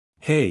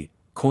Hey,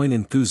 coin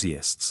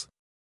enthusiasts!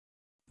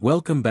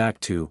 Welcome back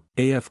to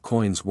AF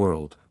Coins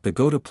World, the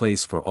go-to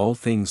place for all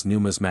things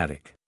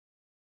numismatic.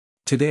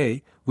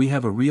 Today, we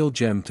have a real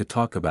gem to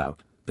talk about,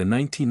 the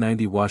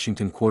 1990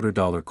 Washington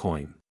 $quarter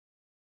coin.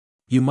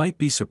 You might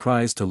be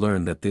surprised to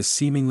learn that this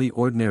seemingly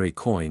ordinary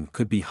coin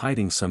could be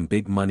hiding some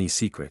big money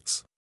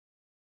secrets.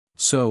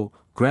 So,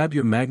 grab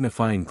your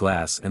magnifying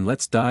glass and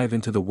let's dive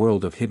into the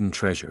world of hidden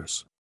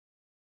treasures.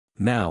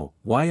 Now,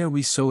 why are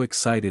we so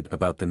excited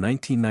about the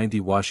 1990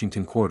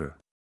 Washington quarter?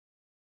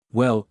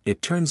 Well,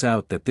 it turns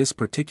out that this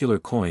particular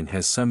coin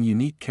has some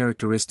unique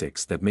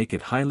characteristics that make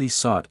it highly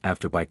sought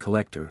after by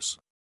collectors.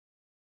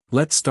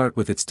 Let's start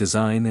with its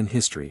design and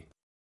history.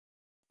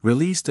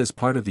 Released as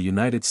part of the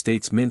United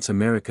States Mint's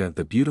America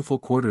the Beautiful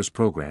Quarters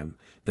program,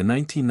 the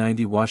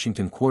 1990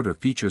 Washington quarter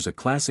features a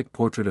classic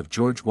portrait of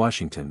George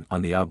Washington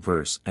on the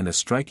obverse and a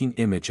striking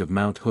image of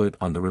Mount Hood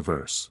on the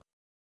reverse.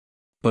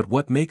 But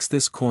what makes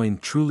this coin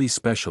truly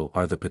special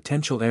are the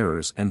potential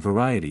errors and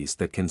varieties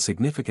that can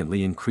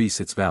significantly increase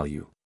its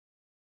value.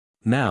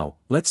 Now,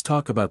 let's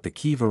talk about the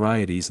key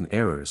varieties and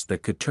errors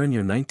that could turn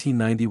your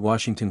 1990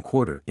 Washington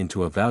quarter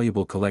into a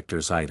valuable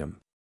collector's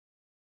item.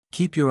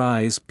 Keep your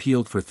eyes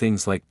peeled for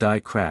things like die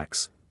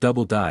cracks,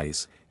 double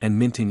dies, and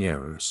minting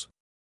errors.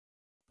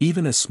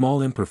 Even a small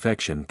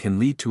imperfection can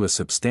lead to a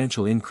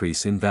substantial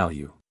increase in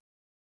value.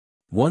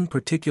 One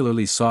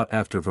particularly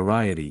sought-after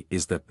variety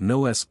is the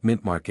no S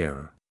mintmark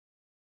error.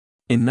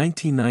 In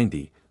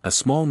 1990, a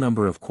small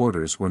number of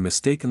quarters were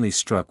mistakenly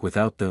struck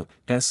without the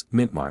S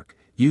mintmark,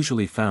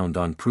 usually found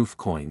on proof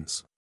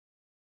coins.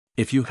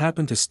 If you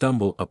happen to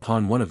stumble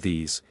upon one of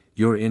these,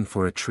 you're in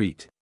for a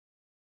treat.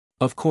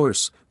 Of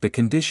course, the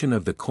condition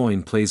of the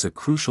coin plays a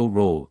crucial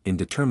role in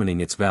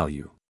determining its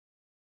value.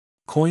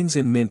 Coins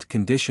in mint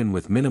condition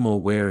with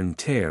minimal wear and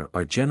tear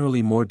are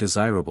generally more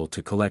desirable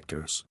to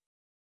collectors.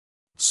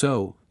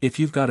 So, if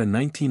you've got a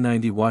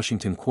 1990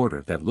 Washington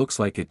quarter that looks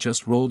like it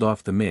just rolled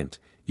off the mint,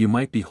 you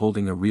might be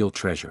holding a real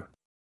treasure.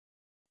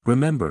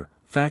 Remember,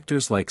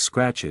 factors like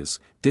scratches,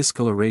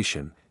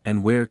 discoloration,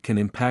 and wear can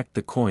impact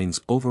the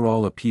coin's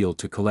overall appeal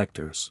to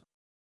collectors.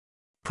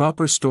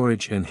 Proper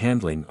storage and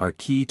handling are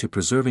key to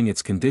preserving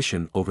its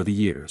condition over the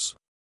years.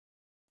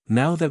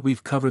 Now that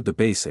we've covered the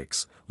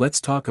basics,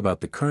 let's talk about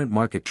the current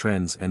market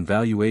trends and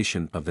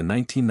valuation of the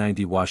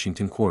 1990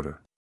 Washington quarter.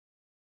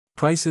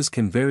 Prices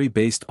can vary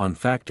based on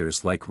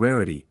factors like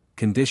rarity,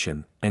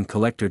 condition, and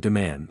collector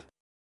demand.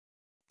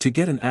 To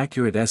get an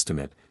accurate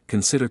estimate,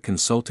 consider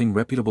consulting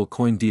reputable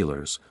coin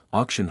dealers,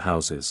 auction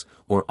houses,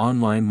 or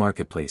online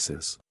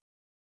marketplaces.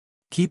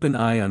 Keep an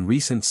eye on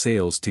recent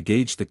sales to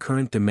gauge the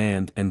current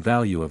demand and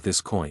value of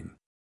this coin.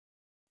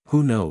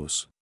 Who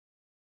knows?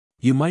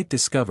 You might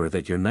discover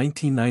that your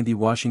 1990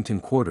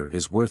 Washington quarter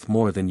is worth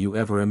more than you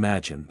ever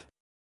imagined.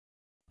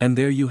 And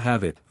there you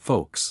have it,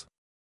 folks.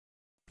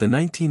 The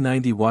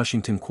 1990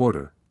 Washington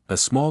quarter, a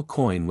small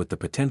coin with the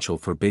potential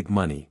for big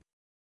money.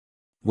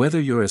 Whether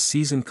you're a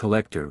seasoned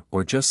collector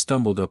or just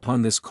stumbled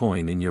upon this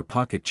coin in your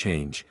pocket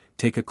change,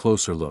 take a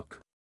closer look.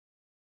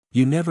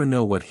 You never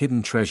know what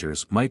hidden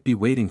treasures might be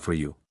waiting for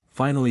you.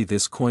 Finally,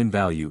 this coin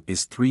value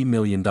is $3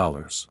 million.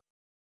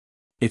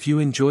 If you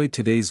enjoyed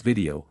today's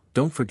video,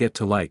 don't forget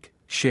to like,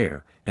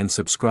 share, and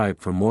subscribe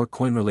for more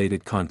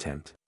coin-related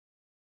content.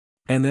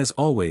 And as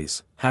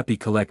always, happy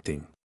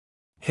collecting.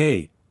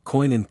 Hey,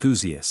 coin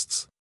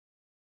enthusiasts!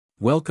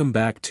 Welcome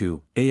back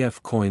to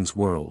AF Coins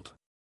World.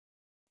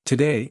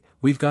 Today,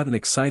 we've got an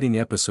exciting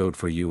episode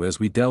for you as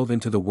we delve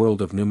into the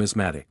world of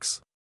numismatics.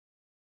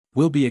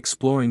 We'll be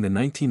exploring the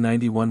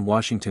 1991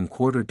 Washington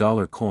 $quarter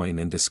coin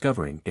and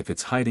discovering if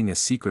it's hiding a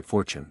secret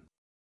fortune.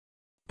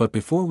 But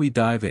before we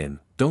dive in,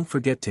 don't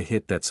forget to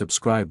hit that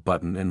subscribe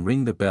button and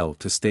ring the bell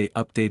to stay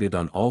updated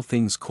on all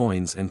things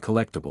coins and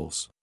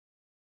collectibles.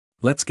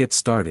 Let's get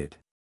started.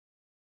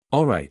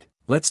 Alright,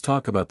 let's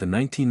talk about the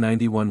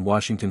 1991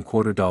 Washington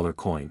 $quarter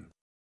coin.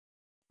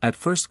 At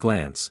first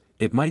glance,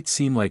 it might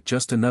seem like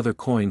just another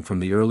coin from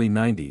the early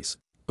 90s,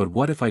 but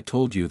what if I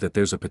told you that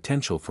there's a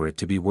potential for it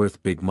to be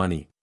worth big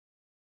money?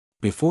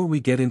 Before we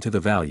get into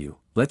the value,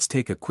 let's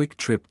take a quick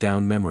trip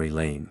down memory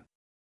lane.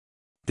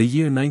 The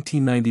year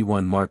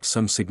 1991 marked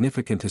some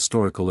significant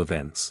historical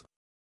events.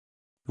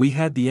 We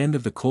had the end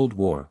of the Cold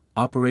War,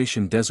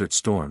 Operation Desert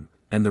Storm,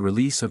 and the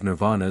release of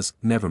Nirvana's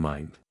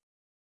Nevermind.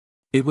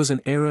 It was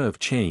an era of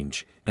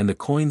change, and the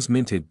coins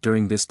minted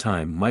during this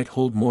time might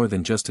hold more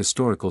than just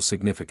historical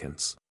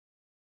significance.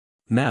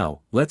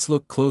 Now, let's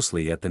look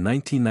closely at the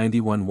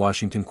 1991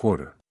 Washington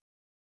quarter.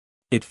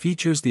 It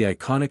features the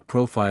iconic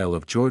profile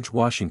of George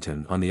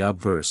Washington on the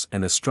obverse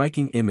and a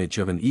striking image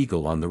of an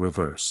eagle on the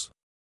reverse.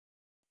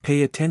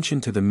 Pay attention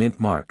to the mint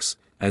marks,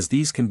 as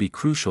these can be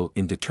crucial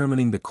in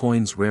determining the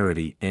coin's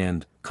rarity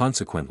and,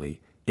 consequently,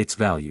 its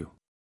value.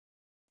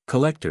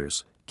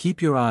 Collectors, keep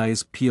your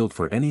eyes peeled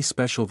for any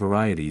special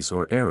varieties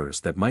or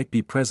errors that might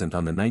be present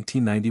on the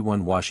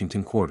 1991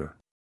 Washington quarter.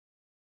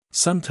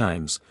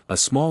 Sometimes, a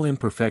small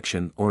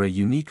imperfection or a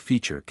unique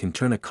feature can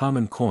turn a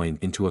common coin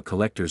into a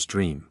collector's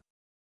dream.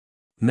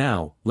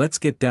 Now, let's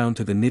get down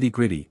to the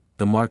nitty-gritty,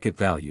 the market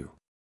value.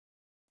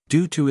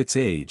 Due to its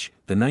age,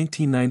 the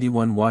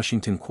 1991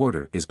 Washington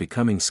quarter is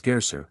becoming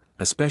scarcer,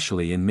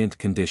 especially in mint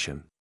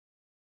condition.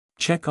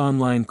 Check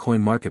online coin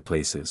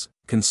marketplaces,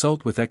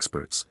 consult with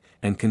experts,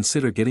 and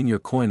consider getting your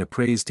coin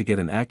appraised to get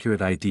an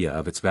accurate idea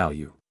of its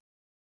value.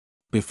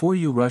 Before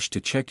you rush to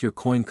check your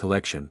coin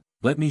collection,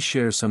 let me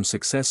share some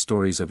success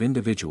stories of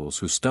individuals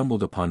who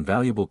stumbled upon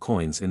valuable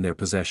coins in their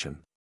possession.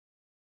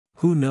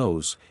 Who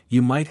knows,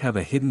 you might have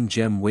a hidden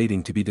gem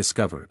waiting to be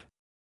discovered.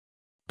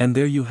 And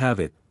there you have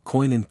it,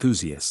 coin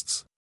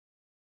enthusiasts.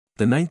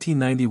 The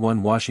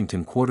 1991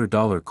 Washington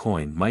quarter-dollar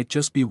coin might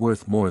just be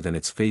worth more than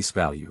its face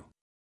value.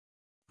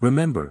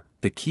 Remember,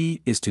 the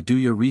key is to do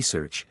your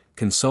research,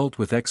 consult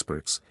with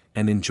experts,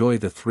 and enjoy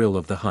the thrill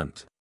of the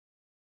hunt.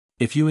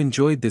 If you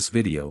enjoyed this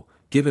video,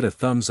 give it a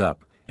thumbs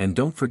up, and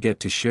don't forget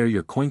to share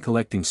your coin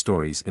collecting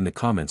stories in the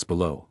comments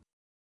below.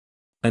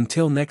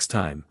 Until next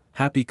time,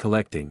 happy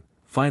collecting.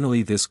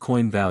 Finally, this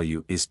coin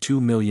value is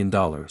 $2 million.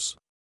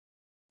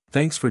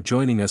 Thanks for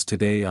joining us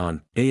today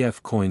on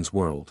AF Coins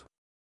World.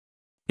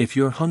 If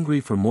you're hungry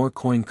for more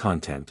coin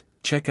content,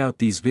 check out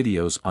these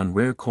videos on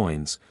rare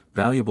coins,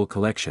 valuable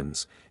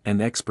collections,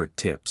 and expert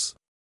tips.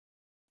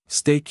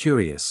 Stay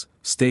curious,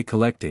 stay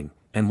collecting,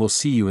 and we'll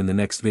see you in the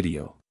next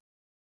video.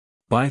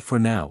 Bye for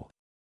now.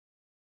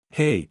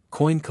 Hey,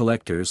 coin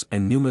collectors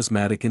and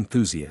numismatic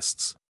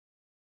enthusiasts.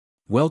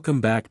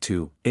 Welcome back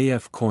to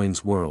AF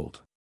Coins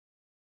World.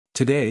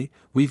 Today,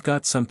 we've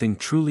got something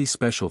truly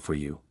special for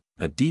you,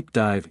 a deep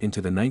dive into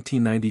the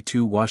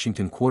 1992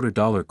 Washington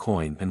quarter-dollar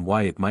coin and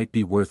why it might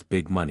be worth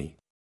big money.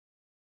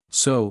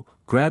 So,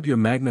 grab your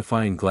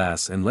magnifying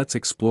glass and let's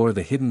explore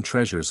the hidden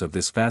treasures of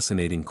this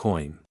fascinating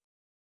coin.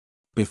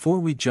 Before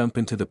we jump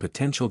into the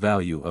potential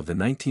value of the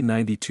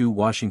 1992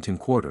 Washington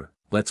quarter,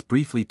 let's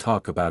briefly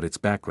talk about its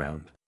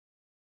background.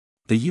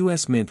 The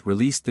U.S. Mint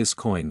released this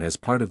coin as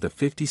part of the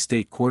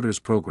 50-State Quarters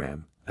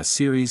program, a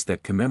series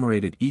that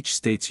commemorated each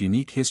state's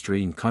unique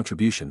history and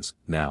contributions.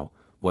 Now,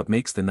 what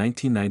makes the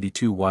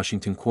 1992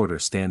 Washington quarter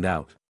stand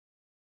out?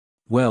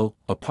 Well,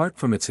 apart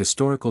from its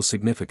historical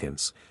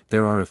significance,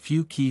 there are a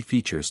few key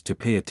features to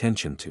pay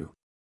attention to.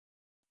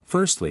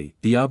 Firstly,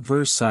 the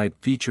obverse side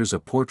features a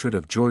portrait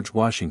of George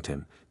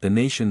Washington, the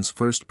nation's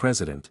first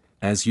president,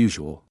 as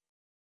usual.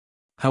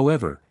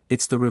 However,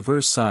 it's the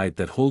reverse side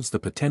that holds the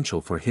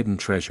potential for hidden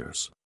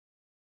treasures.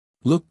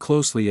 Look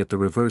closely at the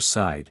reverse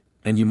side,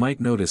 and you might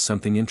notice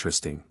something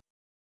interesting.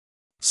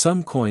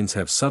 Some coins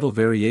have subtle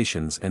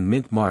variations and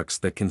mint marks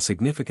that can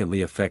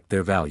significantly affect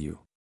their value.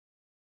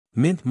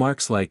 Mint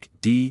marks like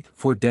D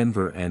for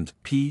Denver and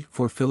P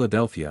for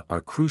Philadelphia are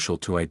crucial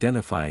to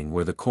identifying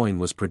where the coin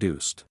was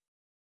produced.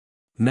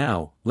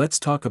 Now, let's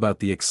talk about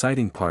the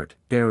exciting part,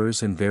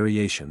 errors and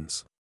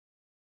variations.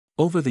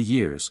 Over the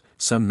years,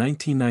 some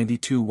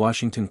 1992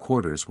 Washington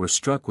quarters were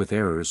struck with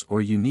errors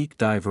or unique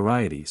die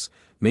varieties,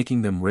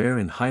 making them rare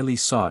and highly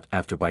sought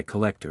after by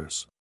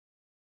collectors.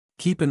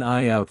 Keep an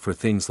eye out for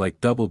things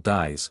like double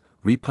dies,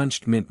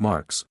 repunched mint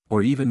marks,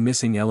 or even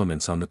missing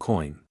elements on the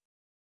coin.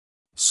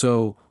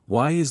 So,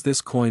 why is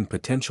this coin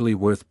potentially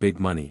worth big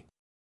money?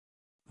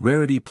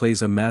 Rarity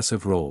plays a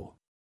massive role.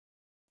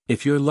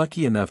 If you're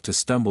lucky enough to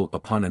stumble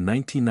upon a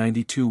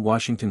 1992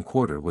 Washington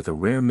quarter with a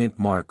rare mint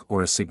mark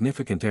or a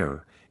significant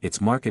error,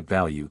 its market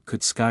value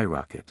could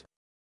skyrocket.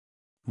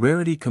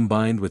 Rarity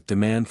combined with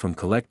demand from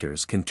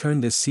collectors can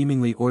turn this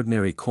seemingly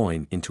ordinary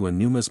coin into a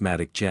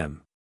numismatic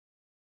gem.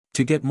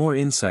 To get more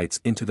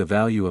insights into the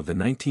value of the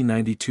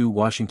 1992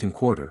 Washington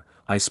quarter,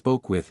 I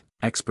spoke with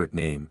Expert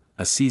Name,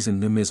 a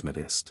seasoned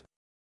numismatist.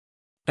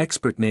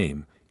 Expert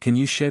Name, can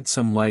you shed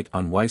some light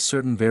on why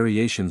certain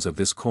variations of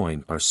this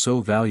coin are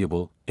so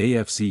valuable?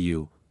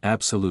 AFCU,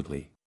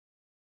 absolutely.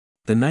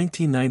 The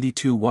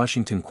 1992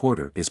 Washington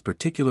quarter is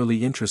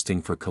particularly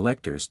interesting for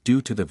collectors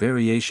due to the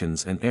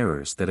variations and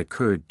errors that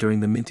occurred during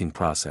the minting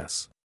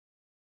process.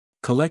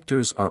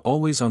 Collectors are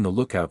always on the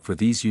lookout for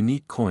these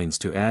unique coins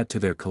to add to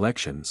their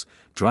collections,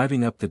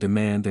 driving up the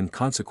demand and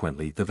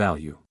consequently the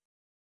value.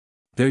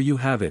 There you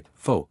have it,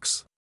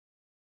 folks.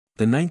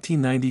 The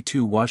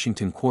 1992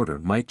 Washington quarter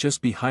might just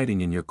be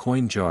hiding in your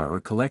coin jar or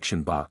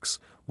collection box,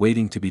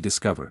 waiting to be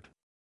discovered.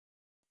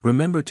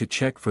 Remember to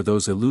check for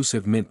those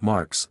elusive mint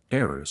marks,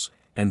 errors,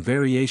 and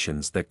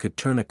variations that could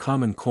turn a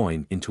common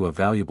coin into a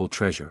valuable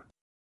treasure.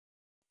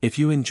 If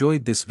you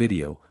enjoyed this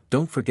video,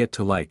 don't forget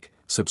to like,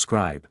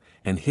 subscribe,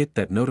 and hit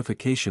that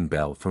notification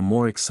bell for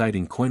more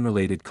exciting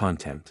coin-related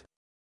content.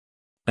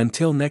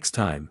 Until next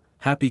time,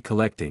 happy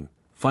collecting.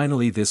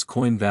 Finally, this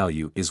coin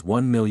value is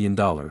 $1 million.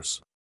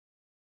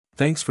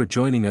 Thanks for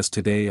joining us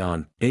today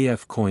on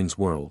AF Coins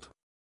World.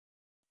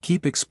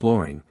 Keep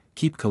exploring,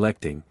 keep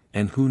collecting,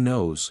 and who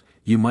knows,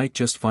 you might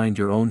just find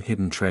your own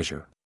hidden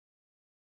treasure.